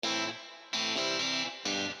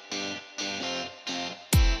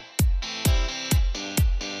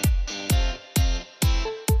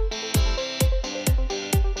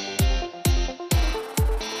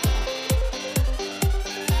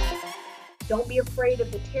Don't be afraid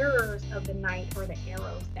of the terrors of the night or the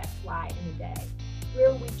arrows that fly in the day.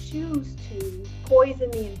 Where we choose to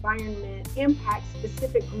poison the environment impacts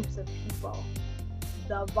specific groups of people.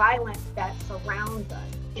 The violence that surrounds us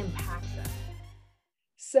impacts us.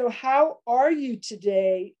 So how are you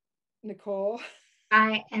today, Nicole?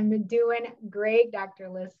 I am doing great, Dr.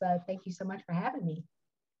 Alyssa. Thank you so much for having me.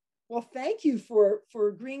 Well, thank you for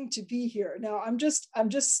agreeing to be here. Now, I'm just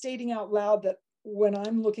stating out loud that when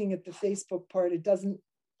I'm looking at the Facebook part, I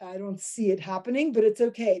don't see it happening, but it's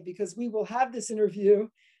okay because we will have this interview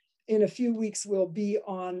in a few weeks. We'll be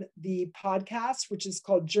on the podcast, which is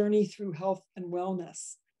called Journey Through Health and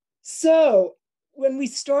Wellness. So when we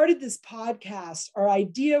started this podcast, our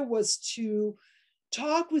idea was to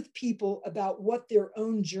talk with people about what their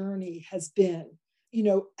own journey has been. You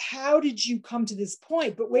know, how did you come to this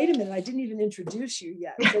point? But wait a minute, I didn't even introduce you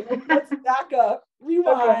yet. So let's back up,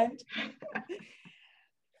 rewind. Okay.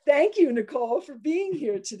 Thank you, Nicole, for being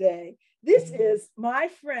here today. This is my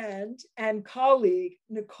friend and colleague,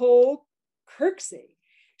 Nicole Kirksey.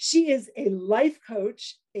 She is a life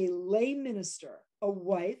coach, a lay minister, a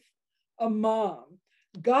wife, a mom,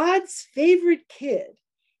 God's favorite kid,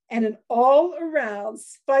 and an all-around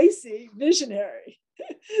spicy visionary.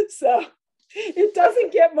 So it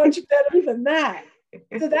doesn't get much better than that.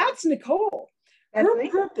 So that's Nicole. Her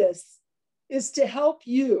purpose is to help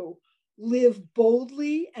you live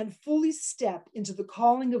boldly and fully step into the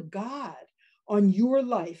calling of God on your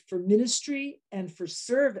life for ministry and for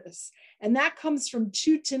service. And that comes from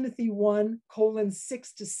 2 Timothy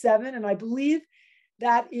 1:6-7. And I believe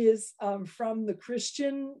that is from the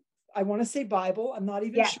Christian, I want to say Bible. I'm not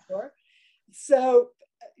even sure. So,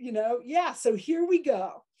 so here we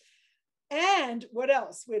go. And what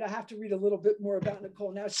else? Wait, I have to read a little bit more about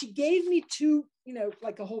Nicole. Now, she gave me two,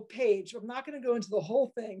 like a whole page. I'm not going to go into the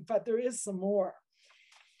whole thing, but there is some more.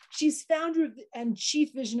 She's founder and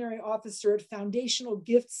chief visionary officer at Foundational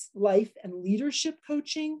Gifts, Life, and Leadership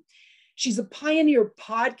Coaching. She's a pioneer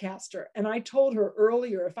podcaster. And I told her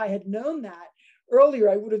earlier, if I had known that earlier,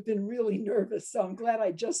 I would have been really nervous. So I'm glad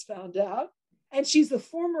I just found out. And she's the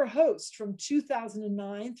former host from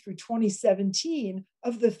 2009 through 2017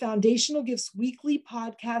 of the Foundational Gifts Weekly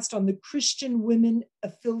podcast on the Christian Women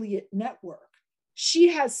Affiliate Network. She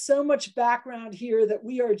has so much background here that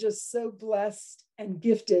we are just so blessed and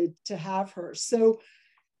gifted to have her. So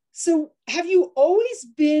have you always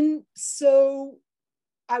been so,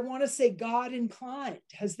 I want to say, God inclined?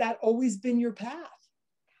 Has that always been your path?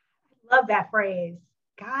 I love that phrase,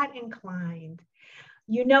 God inclined.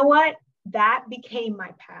 You know what? That became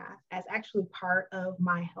my path as actually part of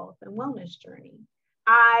my health and wellness journey.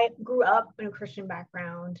 I grew up in a Christian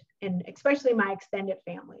background, and especially my extended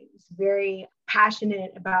family was very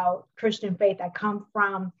passionate about Christian faith. I come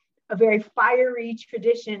from a very fiery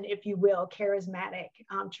tradition, if you will, charismatic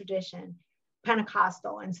tradition,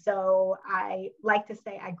 Pentecostal. And so I like to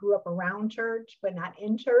say I grew up around church, but not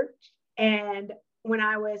in church. And when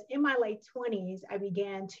I was in my late 20s, I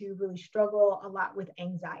began to really struggle a lot with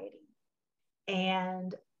anxiety.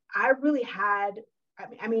 And I really had,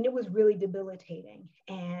 it was really debilitating.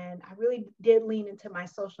 And I really did lean into my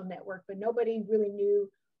social network, but nobody really knew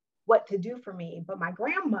what to do for me. But my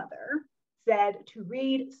grandmother said to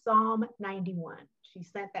read Psalm 91. She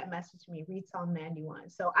sent that message to me, read Psalm 91.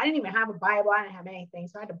 So I didn't even have a Bible. I didn't have anything.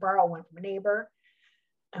 So I had to borrow one from a neighbor.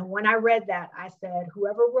 And when I read that, I said,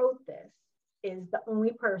 whoever wrote this is the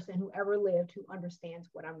only person who ever lived who understands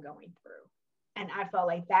what I'm going through. And I felt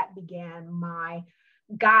like that began my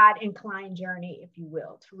God inclined journey, if you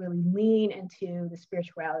will, to really lean into the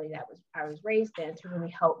spirituality that I was raised in to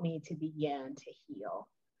really help me to begin to heal.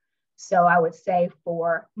 So I would say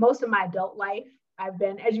for most of my adult life, I've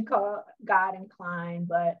been, as you call, God inclined,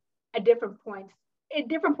 but at different points, in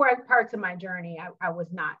different parts of my journey, I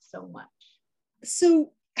was not so much.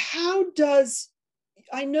 So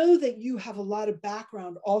I know that you have a lot of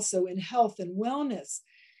background also in health and wellness.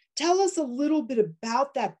 Tell us a little bit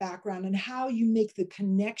about that background and how you make the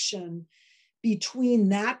connection between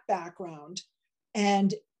that background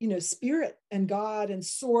and, spirit and God and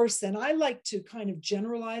source. And I like to kind of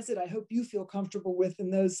generalize it. I hope you feel comfortable with,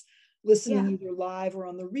 and those listening either live or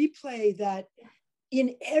on the replay, that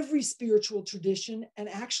in every spiritual tradition, and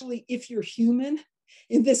actually if you're human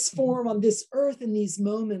in this form on this earth, in these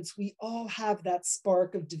moments, we all have that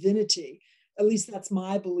spark of divinity. At least that's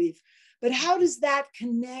my belief. But how does that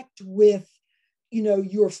connect with,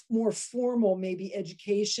 your more formal, maybe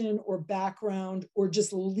education or background, or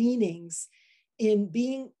just leanings in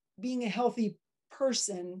being a healthy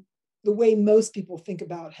person, the way most people think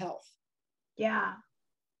about health? Yeah.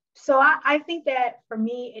 So I think that for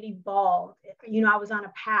me, it evolved. I was on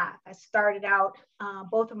a path. I started out,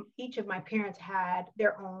 each of my parents had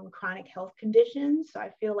their own chronic health conditions. So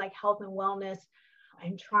I feel like health and wellness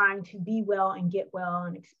and trying to be well and get well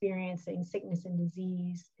and experiencing sickness and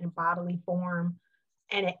disease in bodily form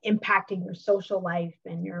and it impacting your social life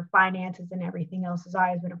and your finances and everything else has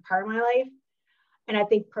always been a part of my life. And I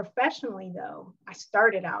think professionally, though, I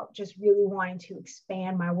started out just really wanting to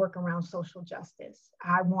expand my work around social justice.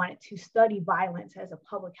 I wanted to study violence as a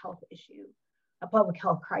public health issue, a public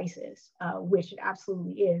health crisis, which it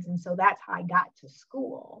absolutely is. And so that's how I got to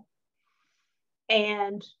school.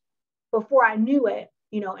 And before I knew it,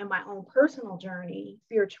 in my own personal journey,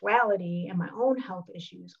 spirituality and my own health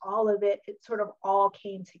issues, all of it sort of all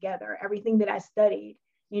came together. Everything that I studied,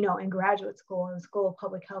 in graduate school and School of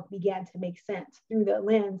Public Health began to make sense through the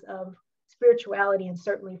lens of spirituality and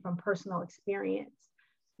certainly from personal experience.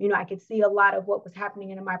 I could see a lot of what was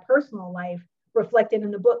happening in my personal life reflected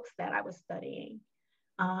in the books that I was studying.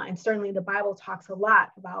 And certainly the Bible talks a lot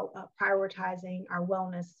about prioritizing our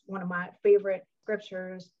wellness. One of my favorite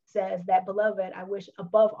scriptures says that, beloved, I wish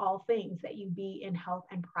above all things that you be in health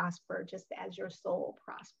and prosper, just as your soul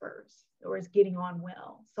prospers or is getting on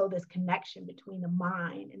well. So this connection between the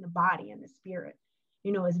mind and the body and the spirit,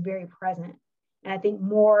 is very present. And I think the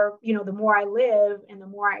more I live and the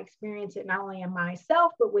more I experience it, not only in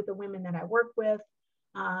myself, but with the women that I work with,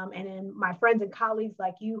 and in my friends and colleagues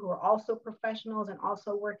like you who are also professionals and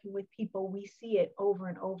also working with people, we see it over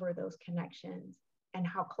and over, those connections and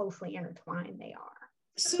how closely intertwined they are.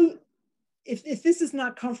 So if this is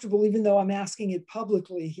not comfortable, even though I'm asking it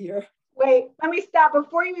publicly here. Wait, let me stop.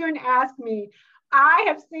 Before you even ask me, I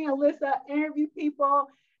have seen Alyssa interview people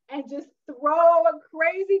and just throw a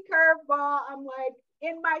crazy curveball. I'm like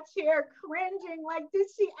in my chair cringing, like, did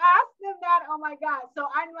she ask them that? Oh my God. So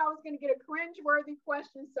I knew I was going to get a cringe-worthy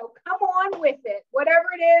question. So come on with it. Whatever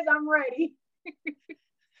it is, I'm ready.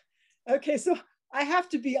 Okay, so I have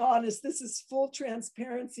to be honest. This is full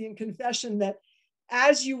transparency and confession that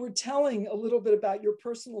as you were telling a little bit about your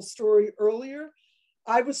personal story earlier,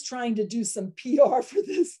 I was trying to do some PR for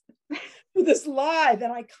this live,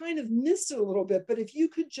 and I kind of missed it a little bit. But if you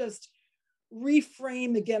could just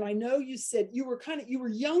reframe again, I know you said you were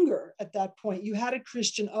younger at that point. You had a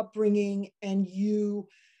Christian upbringing, and you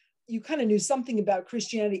kind of knew something about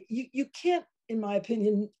Christianity. You can't, in my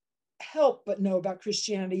opinion, help but know about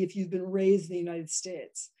Christianity if you've been raised in the United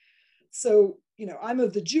States. So, I'm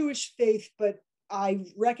of the Jewish faith, but I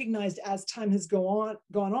recognized as time has gone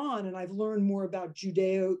on, and I've learned more about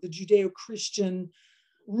the Judeo-Christian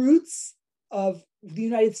roots of the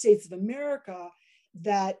United States of America,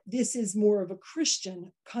 that this is more of a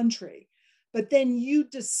Christian country. But then you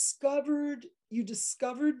discovered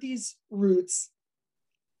these roots,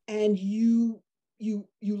 and you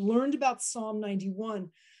learned about Psalm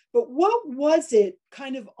 91. But what was it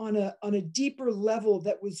kind of on a deeper level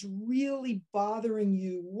that was really bothering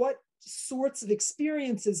you? What sorts of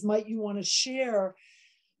experiences might you want to share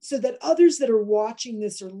so that others that are watching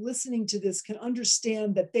this or listening to this can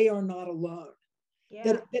understand that they are not alone?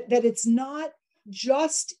 Yeah. That it's not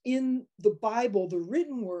just in the Bible, the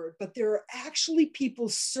written word, but there are actually people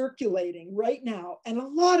circulating right now, and a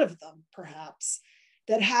lot of them perhaps,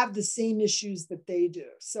 that have the same issues that they do.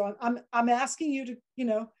 So I'm asking you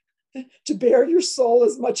to bare your soul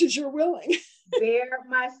as much as you're willing. Bare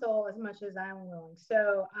my soul as much as I'm willing.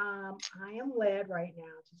 So I am led right now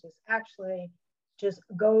to just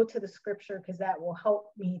go to the scripture, because that will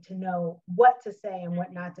help me to know what to say and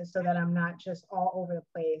what not to, so that I'm not just all over the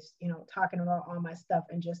place, talking about all my stuff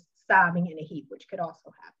and just sobbing in a heap, which could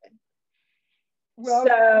also happen. Well,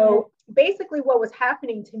 so basically what was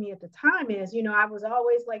happening to me at the time is, I was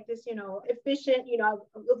always like this, efficient, I was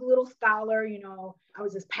a little scholar, I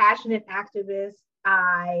was this passionate activist.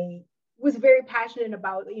 I was very passionate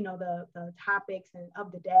about, the topics and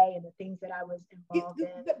of the day and the things that I was involved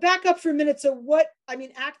in. Back up for a minute. So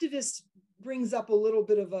activist brings up a little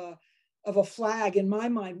bit of a flag in my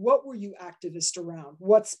mind. What were you activist around?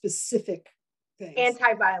 What specific things?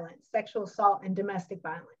 Anti-violence, sexual assault and domestic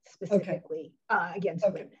violence, specifically against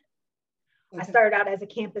women. Okay. I started out as a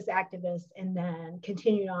campus activist and then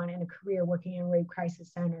continued on in a career working in rape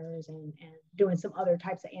crisis centers and doing some other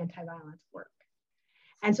types of anti-violence work.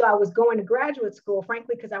 And so I was going to graduate school,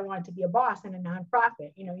 frankly, because I wanted to be a boss in a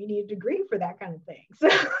nonprofit. You need a degree for that kind of thing. So,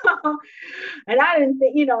 and I didn't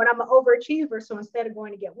think, and I'm an overachiever. So instead of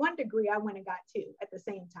going to get one degree, I went and got two at the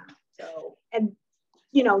same time. So, and,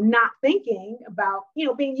 not thinking about,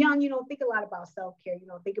 being young, you don't think a lot about self-care. You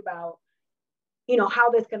don't think about,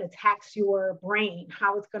 how that's going to tax your brain,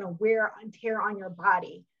 how it's going to wear and tear on your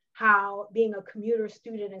body. how being a commuter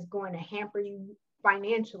student is going to hamper you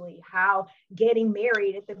financially, how getting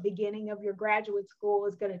married at the beginning of your graduate school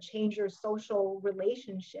is going to change your social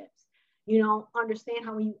relationships. Understand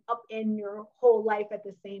how when you upend your whole life at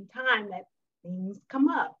the same time, that things come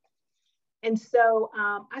up. And so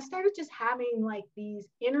I started just having like these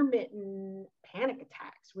intermittent panic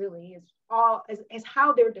attacks, really, is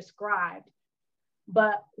how they're described.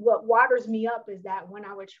 But what waters me up is that when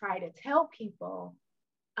I would try to tell people,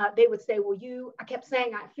 they would say, well, I kept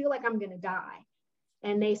saying, I feel like I'm going to die.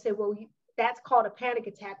 And they said, well, that's called a panic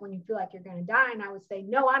attack when you feel like you're going to die. And I would say,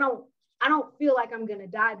 no, I don't feel like I'm going to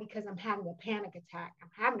die because I'm having a panic attack. I'm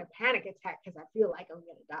having a panic attack because I feel like I'm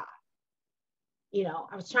going to die.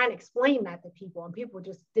 I was trying to explain that to people, and people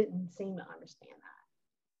just didn't seem to understand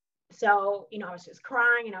that. So, I was just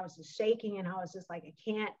crying and I was just shaking, and I was just like, I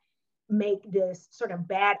can't make this sort of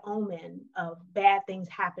bad omen of bad things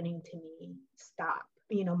happening to me stop.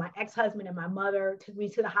 My ex-husband and my mother took me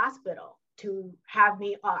to the hospital to have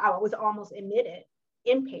me, I was almost admitted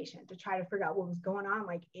inpatient to try to figure out what was going on.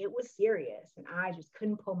 Like, it was serious, and I just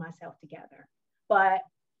couldn't pull myself together. But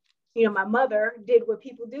my mother did what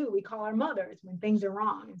people do. We call our mothers when things are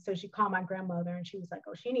wrong. And so she called my grandmother, and she was like,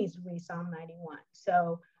 oh, she needs to read Psalm 91.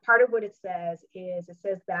 So part of what it says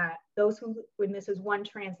that when this is one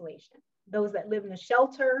translation, those that live in the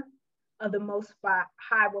shelter of the Most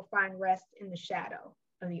High will find rest in the shadow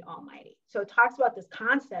of the Almighty. So it talks about this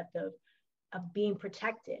concept of being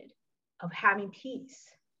protected, of having peace.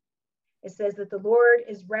 It says that the Lord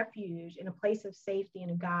is refuge and a place of safety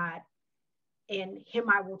and a God. In him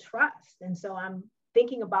I will trust. And so I'm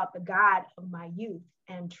thinking about the God of my youth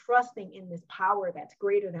and trusting in this power that's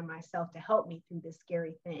greater than myself to help me through this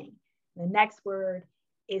scary thing. The next word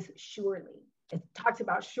is surely. It talks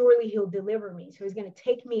about surely he'll deliver me. So he's going to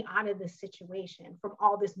take me out of this situation from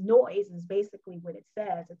all this noise is basically what it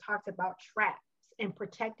says. It talks about traps and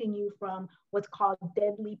protecting you from what's called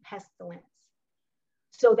deadly pestilence.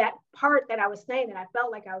 So that part that I was saying that I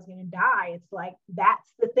felt like I was going to die, it's like,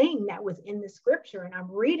 that's the thing that was in the scripture. And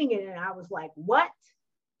I'm reading it and I was like, what?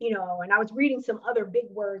 And I was reading some other big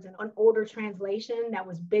words in an older translation that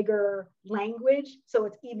was bigger language. So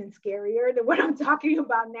it's even scarier than what I'm talking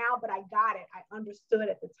about now, but I got it. I understood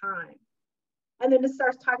at the time. And then it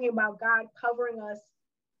starts talking about God covering us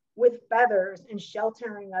with feathers and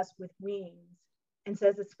sheltering us with wings, and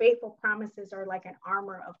says his faithful promises are like an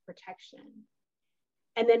armor of protection.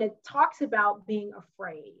 And then it talks about being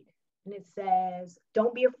afraid. And it says,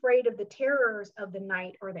 don't be afraid of the terrors of the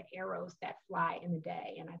night or the arrows that fly in the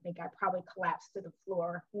day. And I think I probably collapsed to the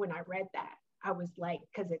floor when I read that. I was like,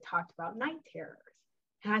 because it talked about night terrors.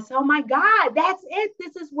 And I said, oh my God, that's it.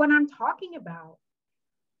 This is what I'm talking about.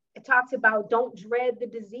 It talks about don't dread the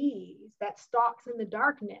disease that stalks in the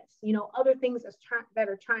darkness. Other things that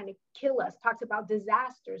are trying to kill us. Talks about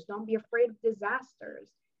disasters. Don't be afraid of disasters.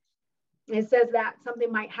 It says that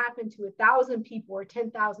something might happen to 1,000 people or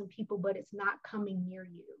 10,000 people, but it's not coming near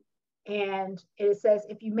you. And it says,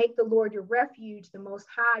 if you make the Lord your refuge, the Most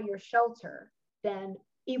High your shelter, then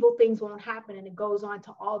evil things won't happen. And it goes on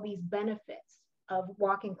to all these benefits of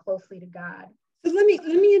walking closely to God. But let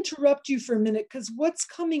me interrupt you for a minute, because what's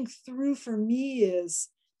coming through for me is,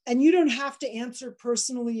 and you don't have to answer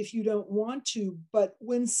personally if you don't want to, but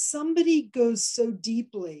when somebody goes so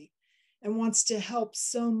deeply and wants to help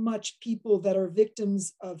so much people that are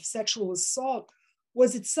victims of sexual assault,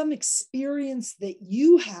 was it some experience that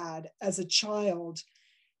you had as a child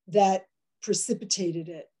that precipitated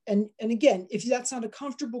it? And again, if that's not a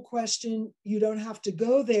comfortable question, you don't have to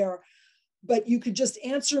go there, but you could just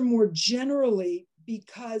answer more generally,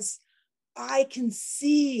 because I can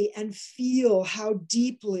see and feel how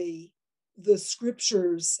deeply the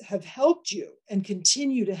scriptures have helped you and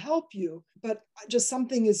continue to help you. But just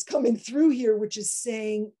something is coming through here, which is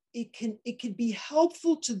saying it can be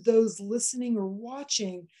helpful to those listening or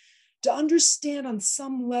watching to understand on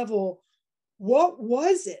some level, what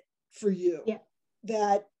was it for you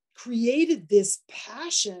that created this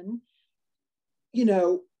passion?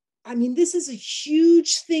 This is a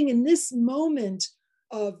huge thing in this moment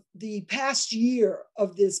of the past year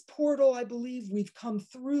of this portal. I believe we've come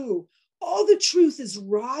through. All the truth is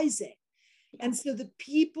rising. And so the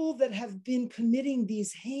people that have been committing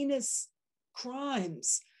these heinous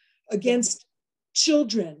crimes against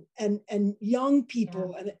children and young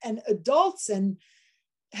people and adults and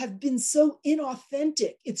have been so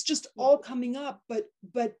inauthentic, it's just all coming up, but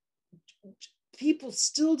people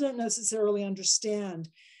still don't necessarily understand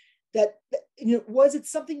that, was it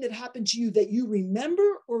something that happened to you that you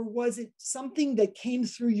remember, or was it something that came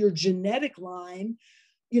through your genetic line,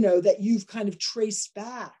 that you've kind of traced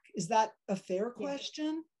back? Is that a fair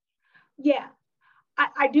question? Yeah.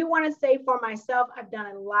 I do want to say for myself, I've done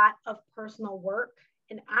a lot of personal work,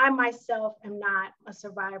 and I myself am not a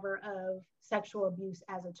survivor of sexual abuse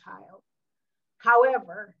as a child.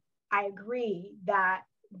 However, I agree that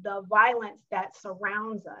the violence that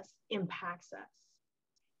surrounds us impacts us.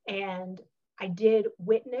 And I did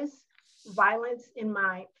witness violence in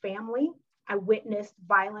my family. I witnessed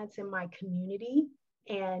violence in my community.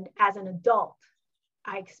 And as an adult,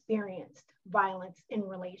 I experienced violence in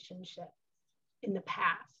relationships in the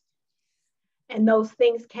past. And those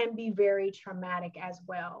things can be very traumatic as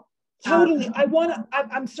well. Totally.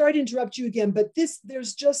 I'm sorry to interrupt you again, but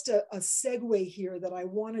there's just a segue here that I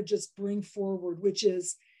want to just bring forward, which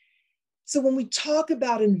is, so when we talk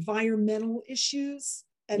about environmental issues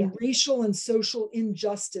and racial and social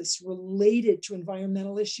injustice related to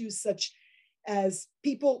environmental issues, such as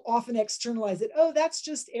people often externalize it, oh, that's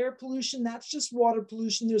just air pollution, that's just water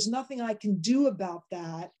pollution, there's nothing I can do about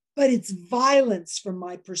that. But it's violence from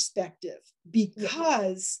my perspective,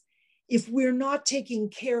 because if we're not taking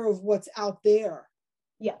care of what's out there,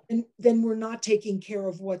 and then we're not taking care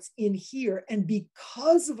of what's in here. And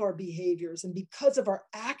because of our behaviors and because of our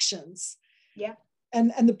actions,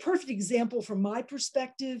 and the perfect example from my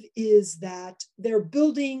perspective is that they're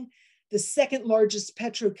building the second largest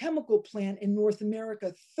petrochemical plant in North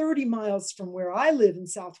America, 30 miles from where I live in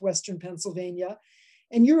southwestern Pennsylvania.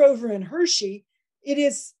 And you're over in Hershey. It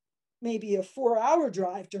is maybe a 4-hour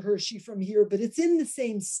drive to Hershey from here, but it's in the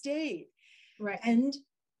same state. Right. And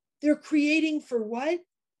they're creating, for what?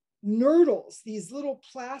 Nurdles, these little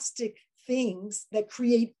plastic things that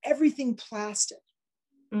create everything plastic.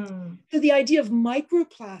 So the idea of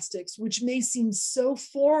microplastics, which may seem so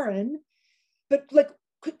foreign, but like,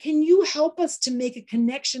 can you help us to make a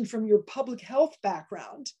connection from your public health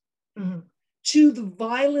background to the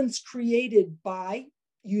violence created by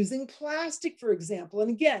using plastic, for example? And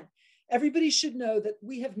again, everybody should know that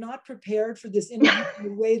we have not prepared for this interview in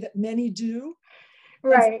the way that many do.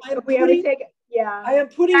 Right. So we have to take it. Yeah. I am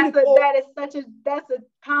putting that's a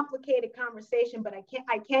complicated conversation, but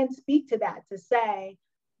I can speak to that to say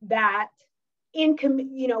that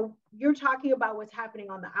you're talking about what's happening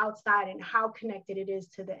on the outside and how connected it is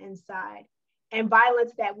to the inside, and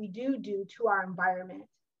violence that we do to our environment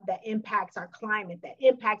that impacts our climate, that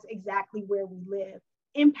impacts exactly where we live,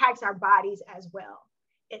 impacts our bodies as well.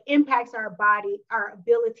 It impacts our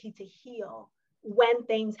ability to heal when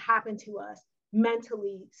things happen to us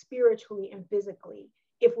mentally, spiritually, and physically,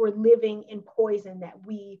 if we're living in poison that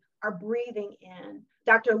we are breathing in.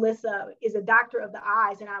 Dr. Alyssa is a doctor of the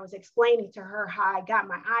eyes, and I was explaining to her how I got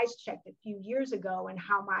my eyes checked a few years ago and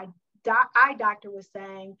how my eye doctor was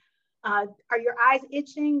saying, are your eyes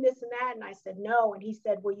itching, this and that? And I said, no. And he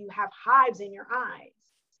said, well, you have hives in your eyes.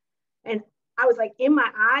 And I was like, in my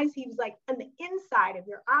eyes? He was like, on the inside of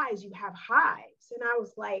your eyes, you have hives. And I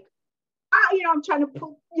was like, I'm trying to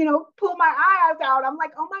pull my eyes out. I'm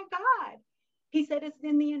like, oh my God. He said, it's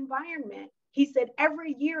in the environment. He said,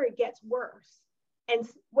 every year it gets worse. And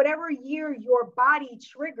whatever year your body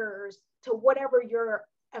triggers to whatever you're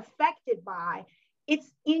affected by,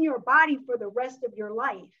 it's in your body for the rest of your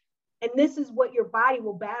life. And this is what your body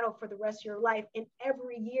will battle for the rest of your life. And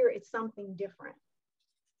every year it's something different.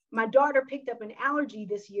 My daughter picked up an allergy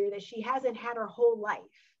this year that she hasn't had her whole life.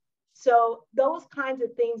 So those kinds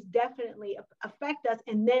of things definitely affect us.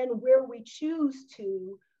 And then where we choose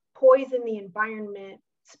to poison the environment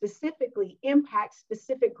specifically impacts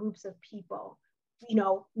specific groups of people,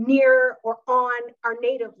 near or on our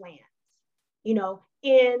native lands,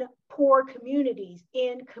 in poor communities,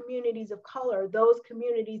 in communities of color, those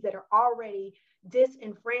communities that are already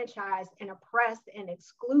disenfranchised and oppressed and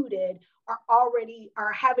excluded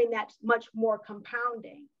are having that much more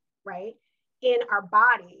compounding, right? In our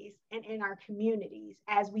bodies and in our communities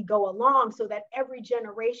as we go along, so that every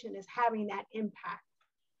generation is having that impact.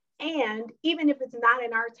 And even if it's not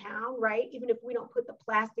in our town, right? Even if we don't put the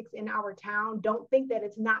plastics in our town, don't think that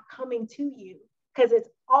it's not coming to you, because it's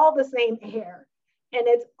all the same air and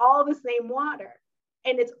it's all the same water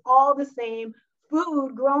and it's all the same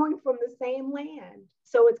food growing from the same land.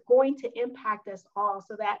 So it's going to impact us all.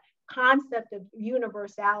 So that concept of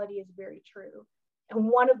universality is very true. And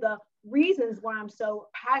one of the reasons why I'm so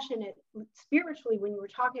passionate spiritually, when you were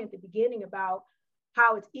talking at the beginning about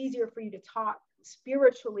how it's easier for you to talk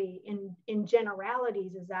spiritually in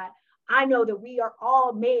generalities, is that I know that we are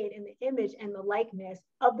all made in the image and the likeness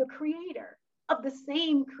of the creator, of the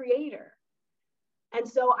same creator. And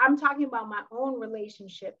so I'm talking about my own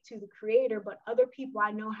relationship to the creator, but other people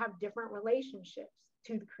I know have different relationships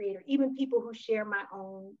to the creator, even people who share my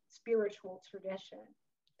own spiritual tradition.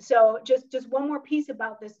 So just one more piece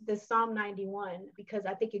about this Psalm 91, because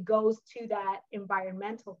I think it goes to that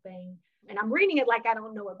environmental thing. And I'm reading it like I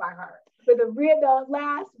don't know it by heart. But the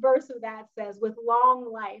last verse of that says, with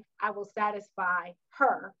long life, I will satisfy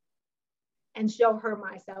her and show her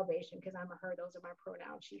my salvation, because I'm a her, those are my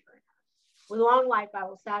pronouns, she, her, and her. With long life, I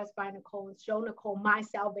will satisfy Nicole and show Nicole my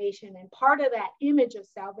salvation. And part of that image of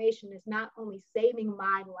salvation is not only saving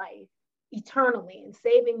my life eternally and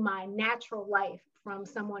saving my natural life from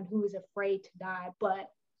someone who is afraid to die, but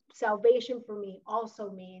salvation for me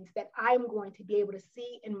also means that I'm going to be able to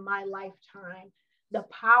see in my lifetime the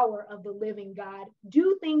power of the living God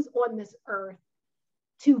do things on this earth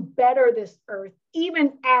to better this earth,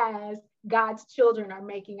 even as God's children are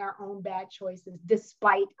making our own bad choices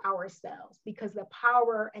despite ourselves, because the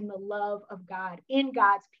power and the love of God in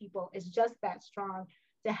God's people is just that strong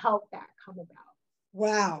to help that come about.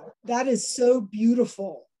 Wow, that is so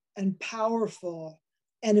beautiful and powerful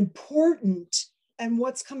and important. And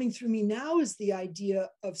what's coming through me now is the idea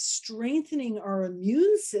of strengthening our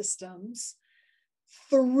immune systems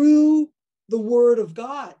through the word of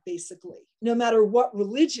God, basically, no matter what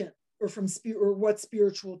religion or or what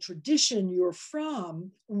spiritual tradition you're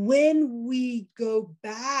from. When we go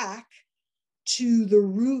back to the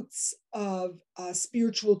roots of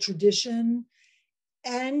spiritual tradition,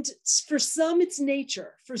 and for some it's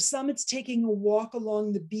nature, for some it's taking a walk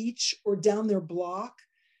along the beach or down their block,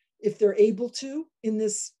 if they're able to, in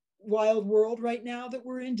this wild world right now that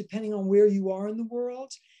we're in, depending on where you are in the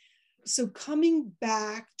world. So coming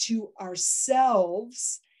back to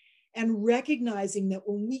ourselves and recognizing that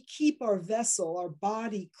when we keep our vessel, our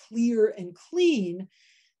body clear and clean,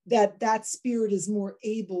 that spirit is more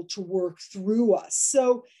able to work through us.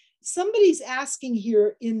 So somebody's asking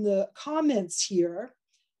here in the comments here,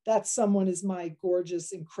 that someone is my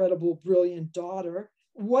gorgeous, incredible, brilliant daughter.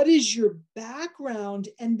 What is your background?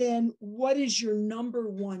 And then what is your number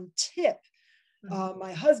one tip?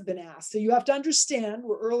 My husband asked. So you have to understand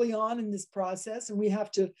we're early on in this process and we have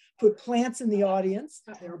to put plants in the audience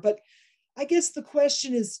there. But I guess the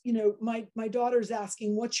question is, my daughter's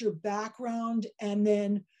asking, what's your background? And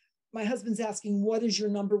then my husband's asking, what is your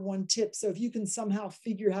number one tip? So if you can somehow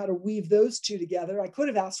figure how to weave those two together. I could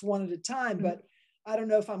have asked one at a time, but I don't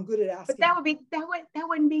know if I'm good at asking. But that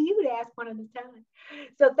wouldn't be you to ask one at a time.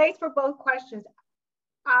 So thanks for both questions.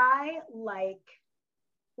 I like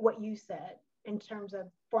what you said in terms of,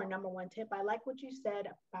 for a number one tip, I like what you said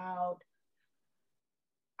about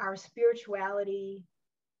our spirituality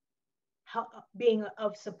being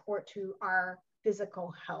of support to our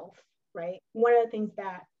physical health, right? One of the things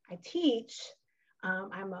that I teach,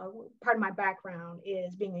 part of my background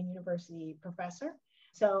is being a university professor.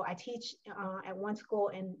 So I teach at one school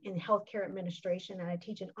in healthcare administration, and I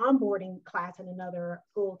teach an onboarding class in another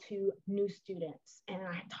school to new students. And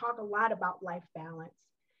I talk a lot about life balance.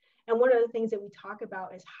 And one of the things that we talk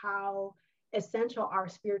about is how essential our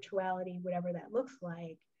spirituality, whatever that looks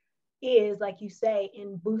like, is, like you say,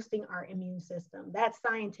 in boosting our immune system. That's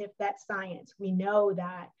science. We know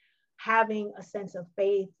that having a sense of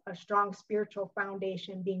faith, a strong spiritual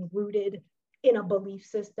foundation, being rooted in a belief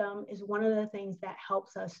system is one of the things that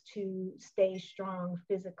helps us to stay strong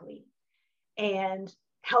physically and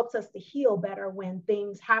helps us to heal better when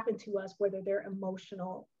things happen to us, whether they're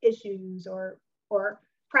emotional issues or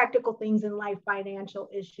practical things in life, financial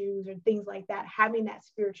issues or things like that. Having that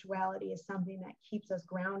spirituality is something that keeps us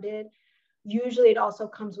grounded. Usually it also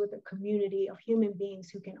comes with a community of human beings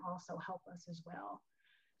who can also help us as well.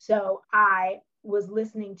 So I was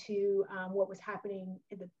listening to what was happening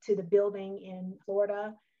to the building in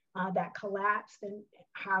Florida that collapsed and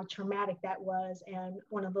how traumatic that was. And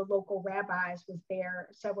one of the local rabbis was there,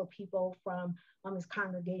 several people from his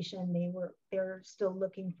congregation, they're still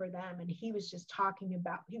looking for them. And he was talking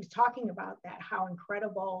about that, how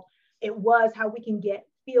incredible it was, how we can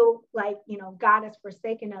feel like, God has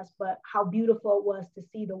forsaken us, but how beautiful it was to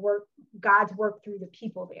see God's work through the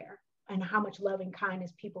people there and how much love and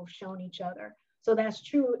kindness people have shown each other. So that's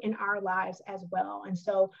true in our lives as well. And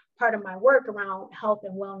so part of my work around health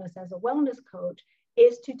and wellness as a wellness coach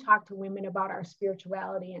is to talk to women about our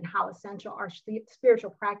spirituality and how essential our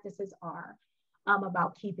spiritual practices are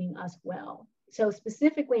about keeping us well. So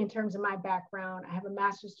specifically in terms of my background, I have a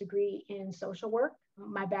master's degree in social work.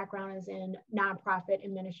 My background is in nonprofit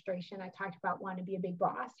administration. I talked about wanting to be a big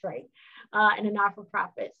boss, right? In a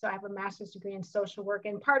not-for-profit. So I have a master's degree in social work.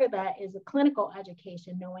 And part of that is a clinical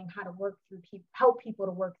education, knowing how to help people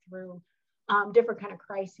to work through different kind of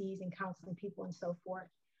crises and counseling people and so forth.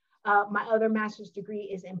 My other master's degree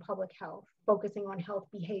is in public health, focusing on health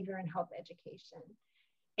behavior and health education.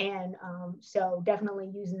 And so definitely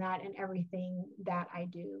using that in everything that I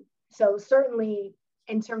do. So certainly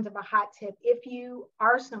in terms of a hot tip, if you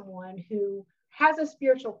are someone who has a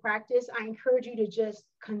spiritual practice, I encourage you to just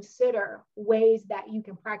consider ways that you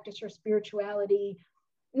can practice your spirituality.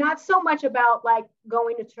 Not so much about like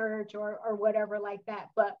going to church or whatever like that,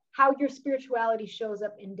 but how your spirituality shows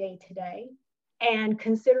up in day to day, and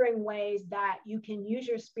considering ways that you can use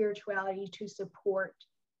your spirituality to support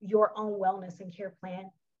your own wellness and care plan,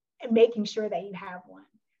 and making sure that you have one.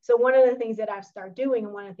 So one of the things that I've started doing,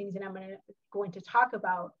 and one of the things that I'm going to talk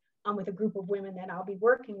about with a group of women that I'll be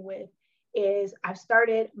working with, is I've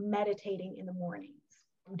started meditating in the mornings,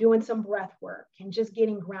 doing some breath work and just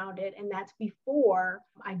getting grounded. And that's before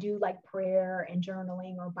I do like prayer and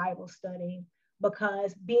journaling or Bible study,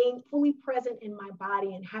 because being fully present in my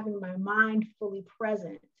body and having my mind fully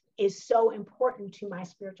present is so important to my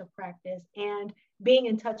spiritual practice. And being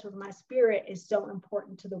in touch with my spirit is so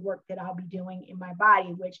important to the work that I'll be doing in my body,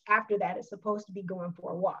 which after that is supposed to be going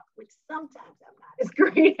for a walk, which sometimes I'm not as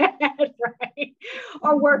great at, right?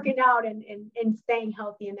 Or working out and staying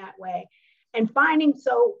healthy in that way. And finding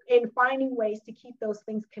ways to keep those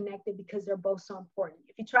things connected, because they're both so important.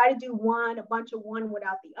 If you try to do a bunch of one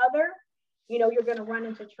without the other, you're going to run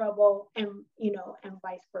into trouble, and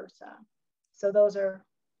vice versa. So those are,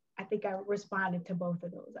 I think I responded to both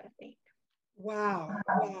of those, I think. Wow,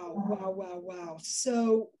 wow, wow, wow, wow.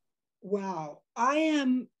 So, wow. I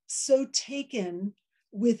am so taken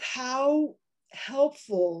with how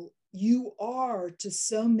helpful you are to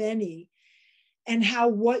so many, and how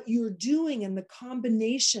what you're doing and the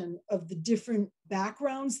combination of the different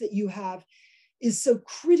backgrounds that you have is so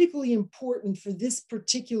critically important for this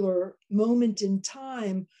particular moment in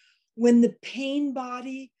time, when the pain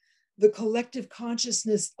body, the collective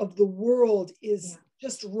consciousness of the world is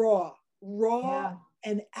just raw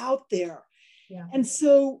and out there. Yeah. And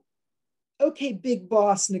so, okay, big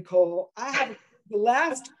boss Nicole, I have the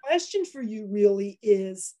last question for you really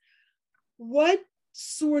is, what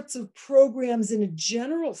sorts of programs in a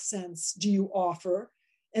general sense do you offer?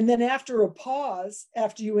 And then after a pause,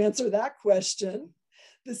 after you answer that question,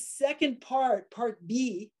 the second part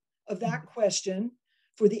B of that question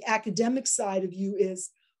for the academic side of you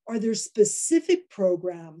is, are there specific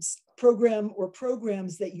programs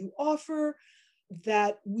that you offer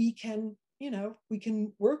that we can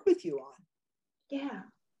work with you on? Yeah.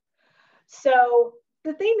 So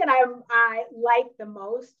the thing that I like the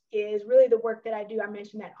most is really the work that I do. I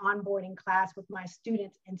mentioned that onboarding class with my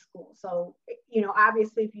students in school. So,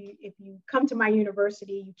 obviously if you come to my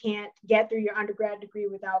university, you can't get through your undergrad degree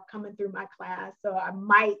without coming through my class. So I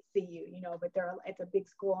might see you, but it's a big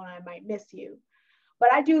school and I might miss you.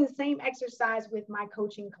 But I do the same exercise with my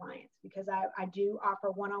coaching clients, because I do offer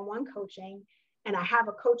one-on-one coaching, and I have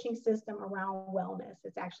a coaching system around wellness.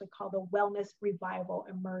 It's actually called the Wellness Revival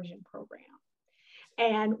Immersion Program.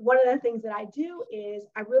 And one of the things that I do is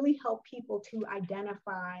I really help people to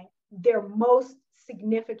identify their most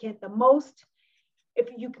significant, if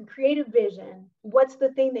you can create a vision, what's the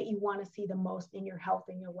thing that you want to see the most in your health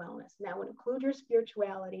and your wellness? And that would include your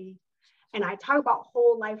spirituality. And I talk about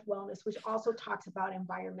whole life wellness, which also talks about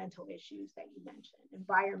environmental issues that you mentioned.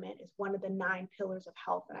 Environment is one of the 9 pillars of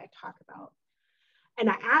health that I talk about. And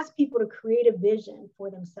I ask people to create a vision for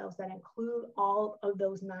themselves that include all of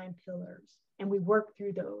those 9 pillars. And we work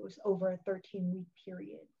through those over a 13-week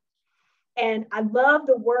period. And I love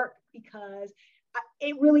the work because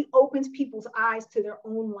it really opens people's eyes to their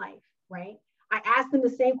own life, right? I ask them the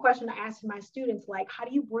same question I ask my students, like, how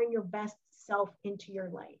do you bring your best self into your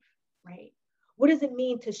life, right? What does it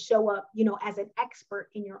mean to show up, as an expert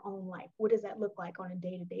in your own life? What does that look like on a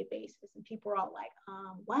day-to-day basis? And people are all like,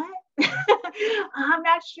 what? I'm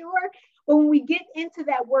not sure. But when we get into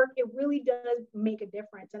that work, it really does make a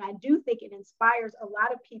difference. And I do think it inspires a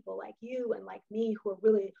lot of people like you and like me, who are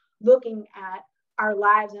really looking at our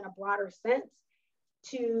lives in a broader sense,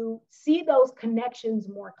 to see those connections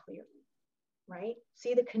more clearly, right?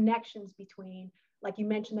 See the connections between, like you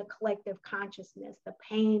mentioned, the collective consciousness, the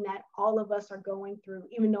pain that all of us are going through,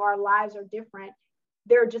 even though our lives are different.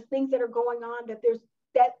 There are just things that are going on that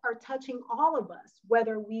are touching all of us,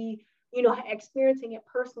 whether we, experiencing it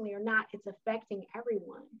personally or not. It's affecting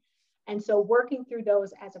everyone. And so working through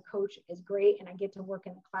those as a coach is great. And I get to work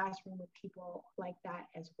in the classroom with people like that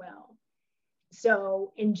as well.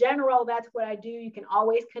 So in general, that's what I do. You can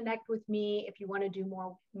always connect with me if you want to do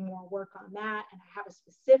more work on that. And I have a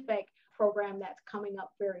specific program that's coming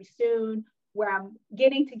up very soon, where I'm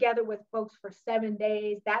getting together with folks for 7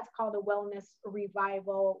 days. That's called the Wellness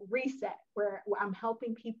Revival Reset, where I'm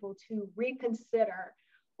helping people to reconsider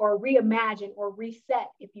or reimagine or reset,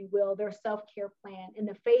 if you will, their self-care plan in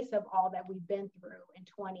the face of all that we've been through in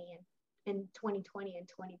 2020 and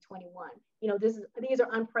 2021. These are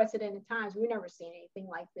unprecedented times. We've never seen anything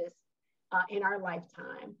like this in our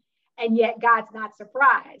lifetime. And yet God's not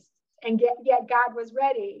surprised. And yet God was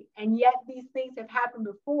ready. And yet these things have happened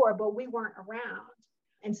before, but we weren't around.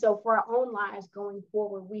 And so for our own lives going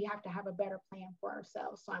forward, we have to have a better plan for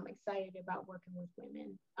ourselves. So I'm excited about working with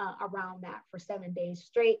women around that for 7 days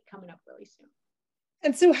straight, coming up really soon.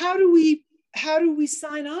 And so how do we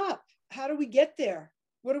sign up? How do we get there?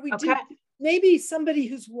 What do we do? Maybe somebody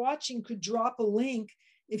who's watching could drop a link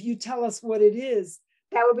if you tell us what it is.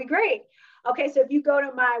 That would be great. Okay, so if you go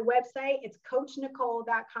to my website, it's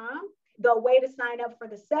coachnicole.com. The way to sign up for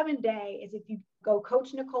the 7-day is if you go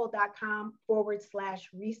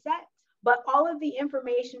coachnicole.com/reset. But all of the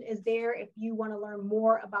information is there if you want to learn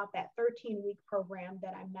more about that 13-week program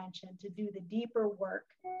that I mentioned to do the deeper work,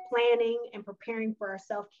 planning and preparing for our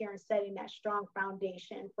self-care and setting that strong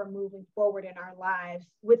foundation for moving forward in our lives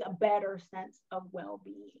with a better sense of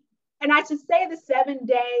well-being. And I should say the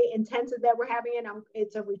 7-day intensive that we're having,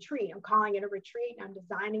 it's a retreat. I'm calling it a retreat. I'm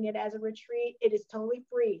designing it as a retreat. It is totally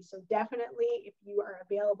free. So definitely, if you are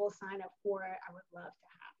available, sign up for it. I would love to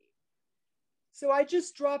have you. So I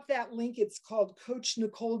just dropped that link. It's called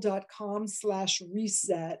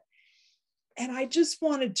coachnicole.com/reset. And I just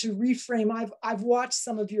wanted to reframe. I've watched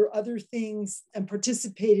some of your other things and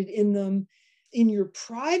participated in them in your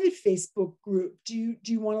private Facebook group. Do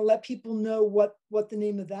you want to let people know what the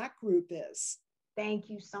name of that group is? Thank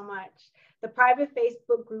you so much. The private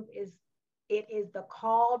Facebook group is the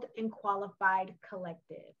Called and Qualified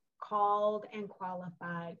Collective. Called and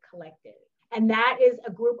Qualified Collective. And that is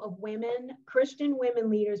a group of women, Christian women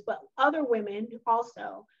leaders, but other women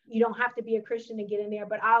also. You don't have to be a Christian to get in there,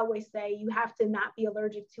 but I always say you have to not be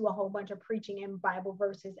allergic to a whole bunch of preaching and Bible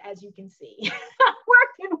verses, as you can see.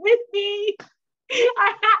 Working with me.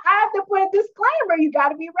 I have to put a disclaimer. You got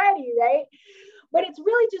to be ready, right? But it's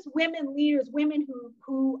really just women leaders, women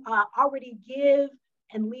who already give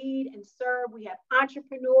and lead and serve. We have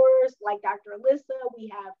entrepreneurs like Dr. Alyssa. We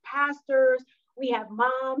have pastors. We have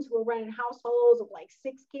moms who are running households of like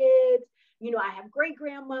 6 kids. I have great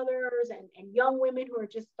grandmothers and young women who are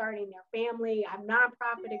just starting their family. I have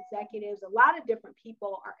nonprofit executives. A lot of different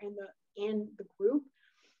people are in the group.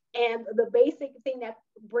 And the basic thing that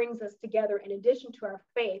brings us together, in addition to our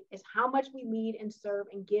faith, is how much we lead and serve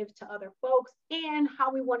and give to other folks, and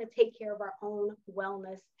how we want to take care of our own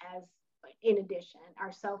wellness as, in addition,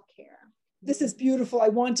 our self-care. This is beautiful. I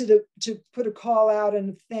wanted to put a call out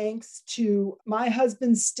and thanks to my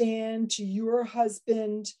husband, Stan, to your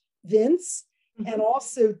husband, Vince, and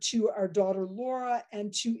also to our daughter, Laura,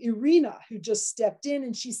 and to Irina, who just stepped in,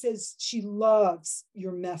 and she says she loves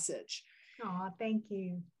your message. Oh, thank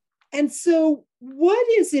you. And so what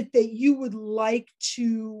is it that you would like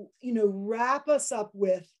to, wrap us up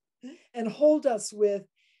with and hold us with?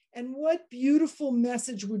 And what beautiful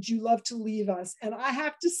message would you love to leave us? And I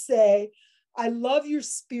have to say, I love your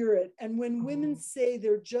spirit. And when women say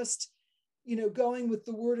they're just, going with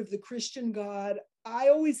the word of the Christian God, I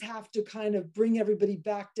always have to kind of bring everybody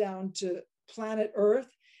back down to planet Earth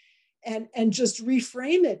and just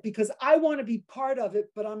reframe it, because I want to be part of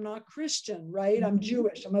it, but I'm not Christian, right? I'm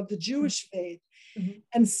Jewish. I'm of the Jewish faith.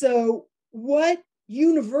 And so what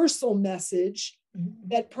universal message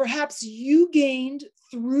that perhaps you gained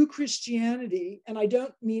through Christianity, and I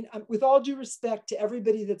don't mean, with all due respect to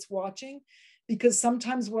everybody that's watching, because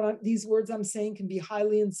sometimes these words I'm saying can be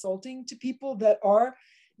highly insulting to people that are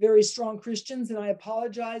very strong Christians, and I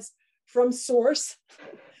apologize from source.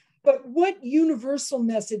 But what universal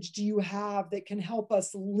message do you have that can help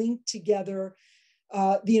us link together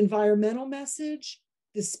the environmental message,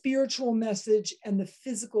 the spiritual message, and the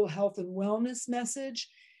physical health and wellness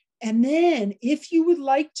message? And then, if you would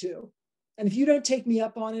like to, and if you don't take me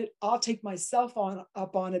up on it, I'll take myself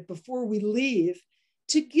up on it before we leave,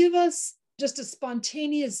 to give us just a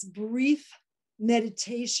spontaneous, brief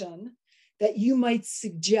meditation that you might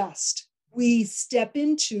suggest we step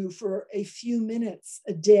into for a few minutes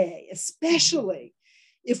a day, especially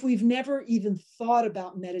if we've never even thought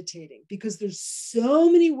about meditating, because there's so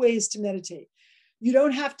many ways to meditate. You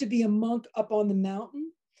don't have to be a monk up on the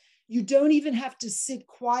mountain. You don't even have to sit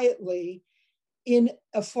quietly in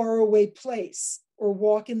a faraway place or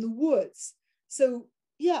walk in the woods. So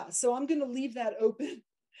I'm going to leave that open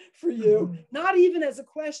for you, not even as a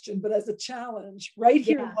question, but as a challenge right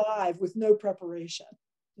here live with no preparation.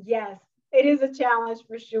 Yes. It is a challenge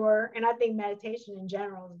for sure. And I think meditation in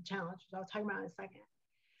general is a challenge, which I'll talk about in a second.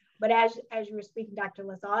 But as you were speaking, Dr.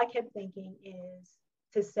 Liz, all I kept thinking is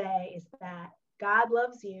that God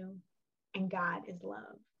loves you and God is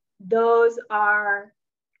love. Those are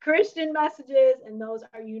Christian messages and those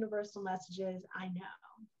are universal messages. I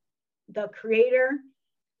know the creator,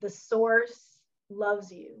 the source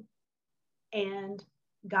loves you, and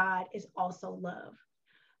God is also love.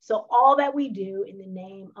 So all that we do in the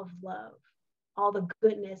name of love, all the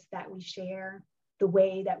goodness that we share, the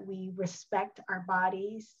way that we respect our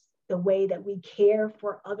bodies, the way that we care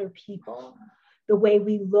for other people, the way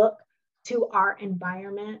we look to our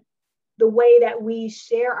environment, the way that we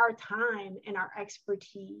share our time and our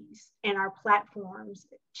expertise and our platforms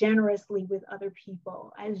generously with other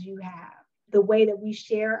people, as you have, the way that we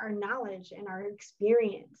share our knowledge and our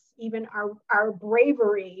experience, even our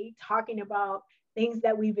bravery, talking about things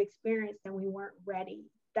that we've experienced and we weren't ready.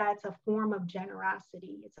 That's a form of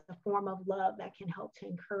generosity. It's a form of love that can help to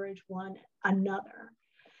encourage one another.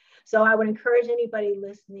 So I would encourage anybody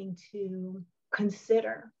listening to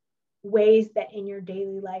consider ways that in your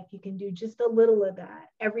daily life you can do just a little of that.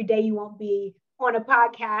 Every day you won't be on a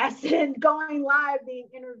podcast and going live being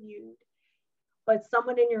interviewed, but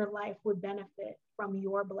someone in your life would benefit from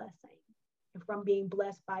your blessing and from being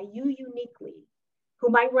blessed by you uniquely, who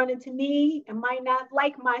might run into me and might not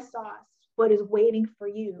like my sauce, but is waiting for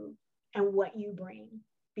you and what you bring,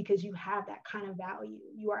 because you have that kind of value.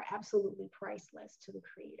 You are absolutely priceless to the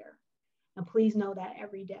Creator. And please know that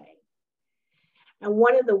every day. And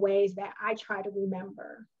one of the ways that I try to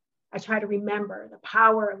remember the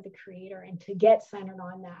power of the Creator and to get centered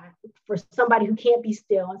on that for somebody who can't be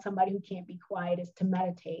still and somebody who can't be quiet is to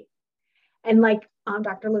meditate. And like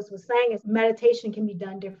Dr. Liz was saying, is meditation can be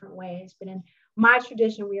done different ways. But in my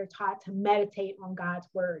tradition, we are taught to meditate on God's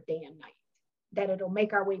word day and night, that it'll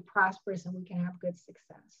make our way prosperous and we can have good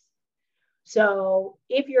success. So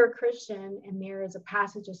if you're a Christian and there is a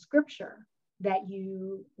passage of scripture that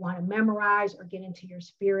you want to memorize or get into your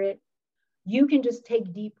spirit, you can just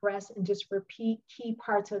take deep breaths and just repeat key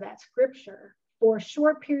parts of that scripture for a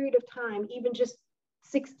short period of time, even just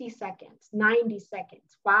 60 seconds, 90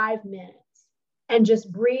 seconds, 5 minutes, and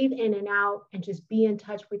just breathe in and out and just be in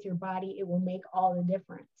touch with your body. It will make all the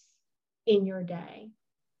difference in your day.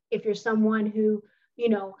 If you're someone who,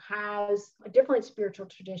 has a different spiritual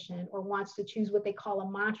tradition or wants to choose what they call a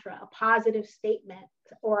mantra, a positive statement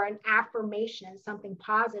or an affirmation, something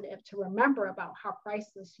positive to remember about how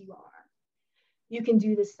priceless you are, you can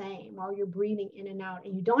do the same while you're breathing in and out.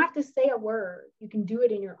 And you don't have to say a word. You can do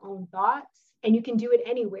it in your own thoughts, and you can do it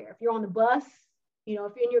anywhere. If you're on the bus, if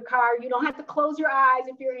you're in your car, you don't have to close your eyes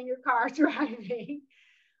if you're in your car driving.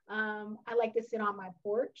 I like to sit on my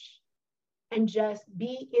porch and just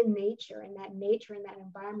be in nature, and that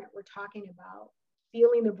environment we're talking about,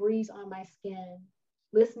 feeling the breeze on my skin,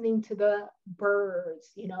 listening to the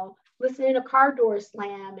birds, listening to car doors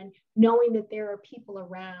slam and knowing that there are people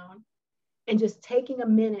around, and just taking a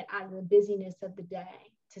minute out of the busyness of the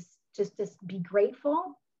day to just be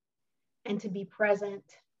grateful and to be present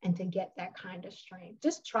and to get that kind of strength.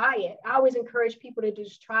 Just try it. I always encourage people to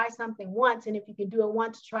just try something once. And if you can do it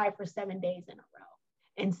once, try it for 7 days in a row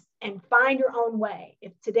and find your own way.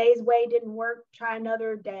 If today's way didn't work, try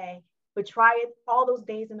another day, but try it all those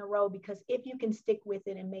days in a row, because if you can stick with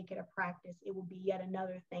it and make it a practice, it will be yet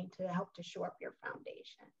another thing to help to shore up your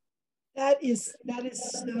foundation. That is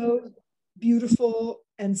so beautiful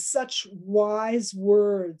and such wise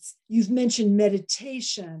words. You've mentioned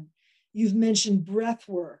meditation, you've mentioned breath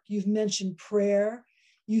work, you've mentioned prayer,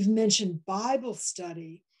 you've mentioned Bible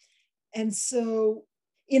study. And so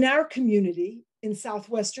in our community in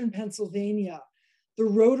Southwestern Pennsylvania, the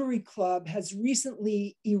Rotary Club has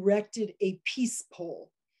recently erected a peace pole.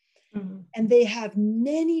 Mm-hmm. And they have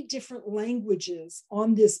many different languages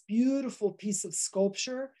on this beautiful piece of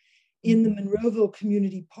sculpture in the Monroeville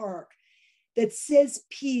Community Park that says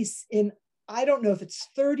peace in, I don't know if it's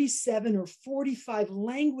 37 or 45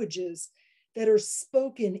 languages that are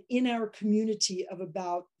spoken in our community of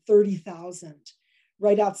about 30,000,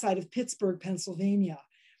 right outside of Pittsburgh, Pennsylvania.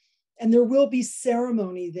 And there will be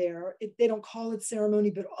ceremony there. They don't call it ceremony,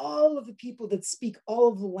 but all of the people that speak all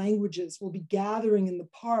of the languages will be gathering in the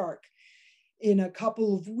park in a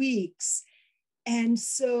couple of weeks. And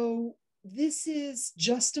so this is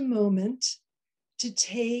just a moment to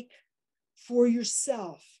take for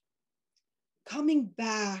yourself, coming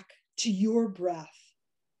back to your breath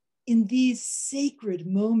in these sacred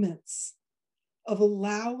moments of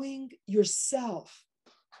allowing yourself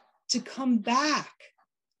to come back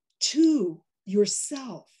to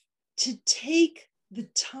yourself, to take the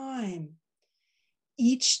time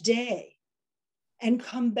each day and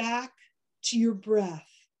come back to your breath.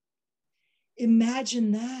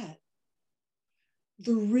 Imagine that.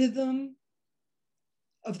 The rhythm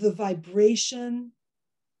of the vibration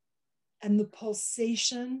and the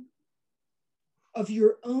pulsation of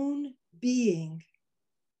your own being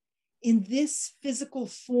in this physical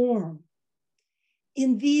form,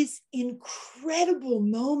 in these incredible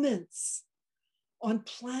moments on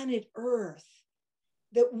planet Earth,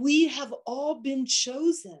 that we have all been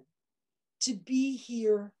chosen to be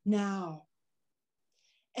here now,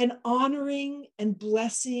 and honoring and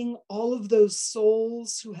blessing all of those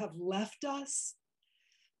souls who have left us,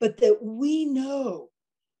 but that we know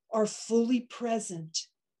are fully present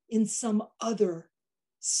in some other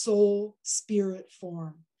soul spirit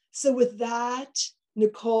form. So with that,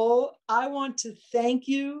 Nicole, I want to thank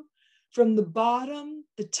you from the bottom,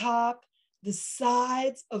 the top, the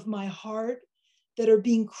sides of my heart that are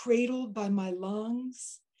being cradled by my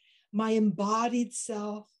lungs, my embodied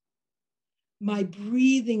self, my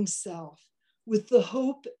breathing self, with the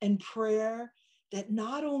hope and prayer that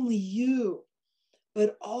not only you,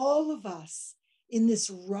 but all of us in this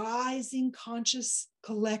rising conscious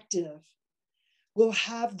collective will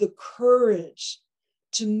have the courage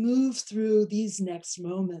to move through these next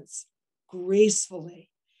moments gracefully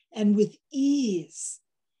and with ease,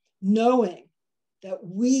 knowing that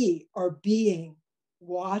we are being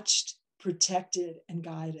watched, protected, and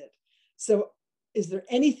guided. So is there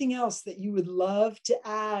anything else that you would love to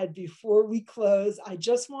add before we close? I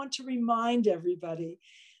just want to remind everybody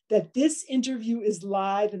that this interview is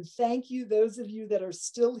live, and thank you, those of you that are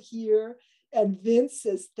still here. And Vince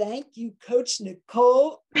says, thank you, Coach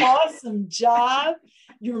Nicole. Awesome job.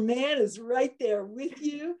 Your man is right there with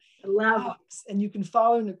you. I love it. And you can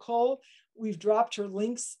follow Nicole. We've dropped her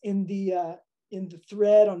links in the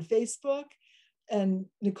thread on Facebook, and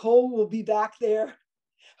Nicole will be back there,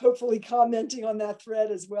 hopefully commenting on that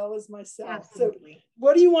thread as well as myself. Absolutely. So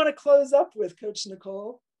what do you want to close up with, Coach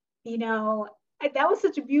Nicole? You know, that was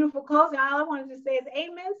such a beautiful closing. All I wanted to say is,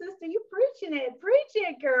 amen, sister, you preaching it. Preach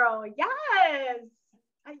it, girl. Yes.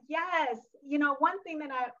 Yes. You know, one thing that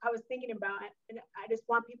I was thinking about, and I just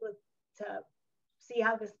want people to see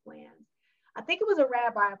how this lands. I think it was a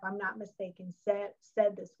rabbi, if I'm not mistaken,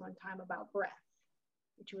 said this one time about breath,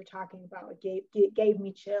 which you were talking about. It gave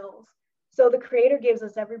me chills. So the Creator gives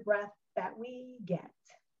us every breath that we get.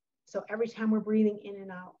 So every time we're breathing in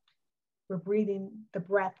and out, we're breathing the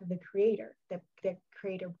breath of the Creator, that the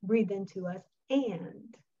Creator breathed into us.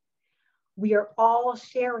 And we are all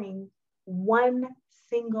sharing one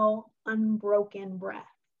single unbroken breath.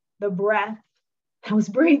 The breath that was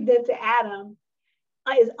breathed into Adam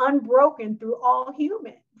is unbroken through all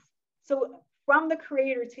humans. So from the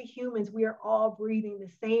Creator to humans, we are all breathing the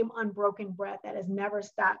same unbroken breath that has never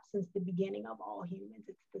stopped since the beginning of all humans.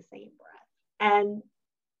 It's the same breath. And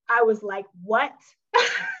I was like, what? I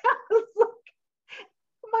was like,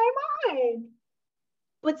 my mind.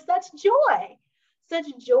 But such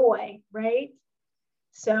joy, right?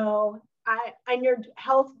 So on your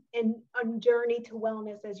health and on journey to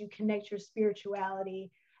wellness, as you connect your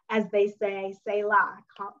spirituality, as they say la,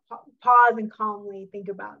 pause and calmly think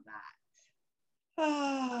about that.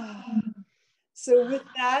 So with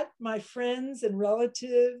that, my friends and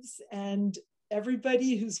relatives and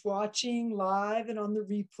everybody who's watching live and on the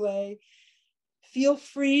replay, feel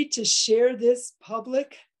free to share this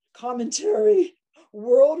public commentary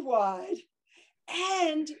worldwide,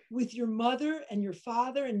 and with your mother and your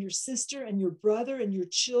father and your sister and your brother and your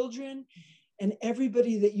children and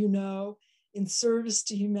everybody that you know, in service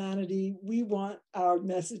to humanity. We want our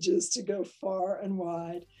messages to go far and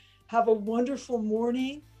wide. Have a wonderful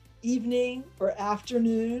morning, evening, or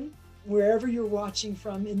afternoon, wherever you're watching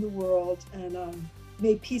from in the world, and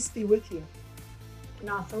may peace be with you. And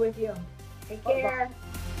also with you. Take care.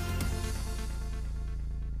 Bye-bye.